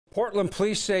Portland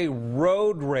police say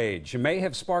road rage may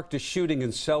have sparked a shooting in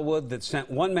Sellwood that sent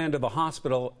one man to the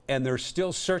hospital, and they're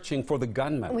still searching for the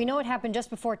gunman. We know it happened just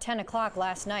before 10 o'clock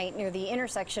last night near the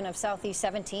intersection of Southeast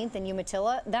 17th and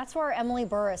Umatilla. That's where Emily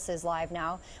Burris is live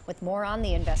now with more on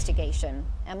the investigation.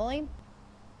 Emily?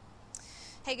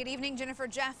 Hey, good evening, Jennifer,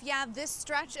 Jeff. Yeah, this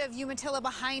stretch of Umatilla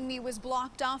behind me was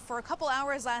blocked off for a couple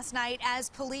hours last night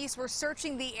as police were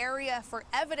searching the area for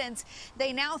evidence.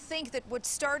 They now think that what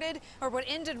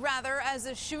ended as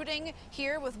a shooting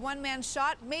here with one man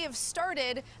shot may have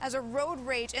started as a road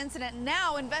rage incident.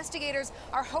 Now investigators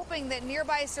are hoping that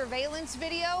nearby surveillance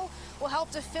video will help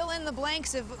to fill in the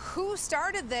blanks of who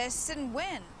started this and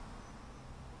when.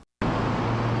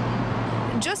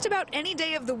 Just about any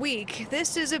day of the week,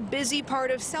 this is a busy part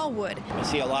of Sellwood. I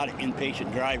see a lot of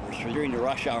impatient drivers. During the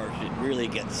rush hours, it really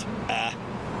gets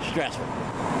stressful.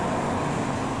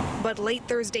 But late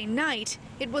Thursday night,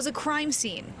 it was a crime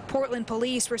scene. Portland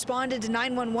police responded to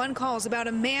 911 calls about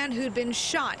a man who'd been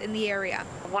shot in the area.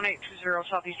 1820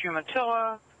 Southeast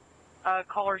Umatilla,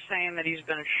 caller saying that he's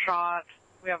been shot.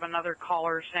 We have another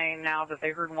caller saying now that they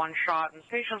heard one shot, and the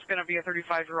patient's going to be a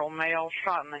 35-year-old male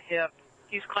shot in the hip.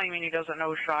 He's claiming he doesn't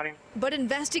know who shot him. But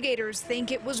investigators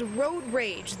think it was road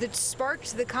rage that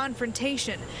sparked the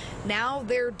confrontation. Now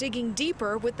they're digging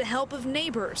deeper with the help of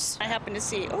neighbors. I happened to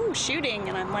see, shooting,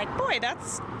 and I'm like, boy,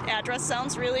 that's address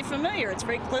sounds really familiar. It's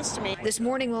very close to me. This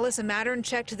morning, Melissa Mattern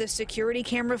checked the security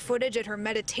camera footage at her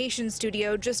meditation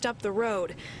studio just up the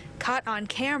road. Caught on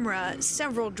camera,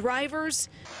 several drivers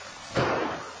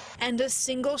and a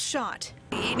single shot.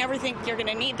 You never think you're going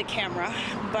to need the camera,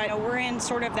 but we're in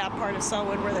sort of that part of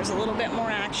Sellwood where there's a little bit more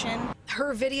action.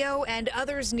 Her video and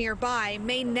others nearby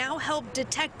may now help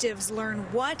detectives learn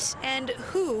what and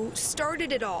who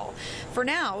started it all. For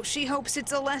now, she hopes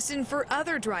it's a lesson for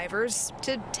other drivers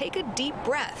to take a deep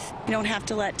breath. You don't have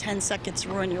to let 10 seconds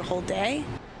ruin your whole day.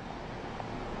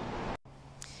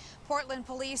 Portland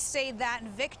police say that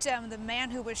victim, the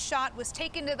man who was shot, was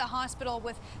taken to the hospital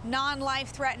with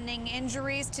non-life-threatening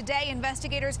injuries. Today,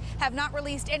 investigators have not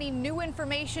released any new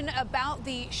information about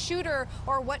the shooter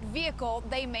or what vehicle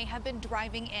they may have been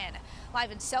driving in.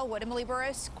 Live in Sellwood, Emily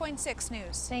Burris, KOIN 6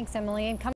 News. Thanks, Emily. And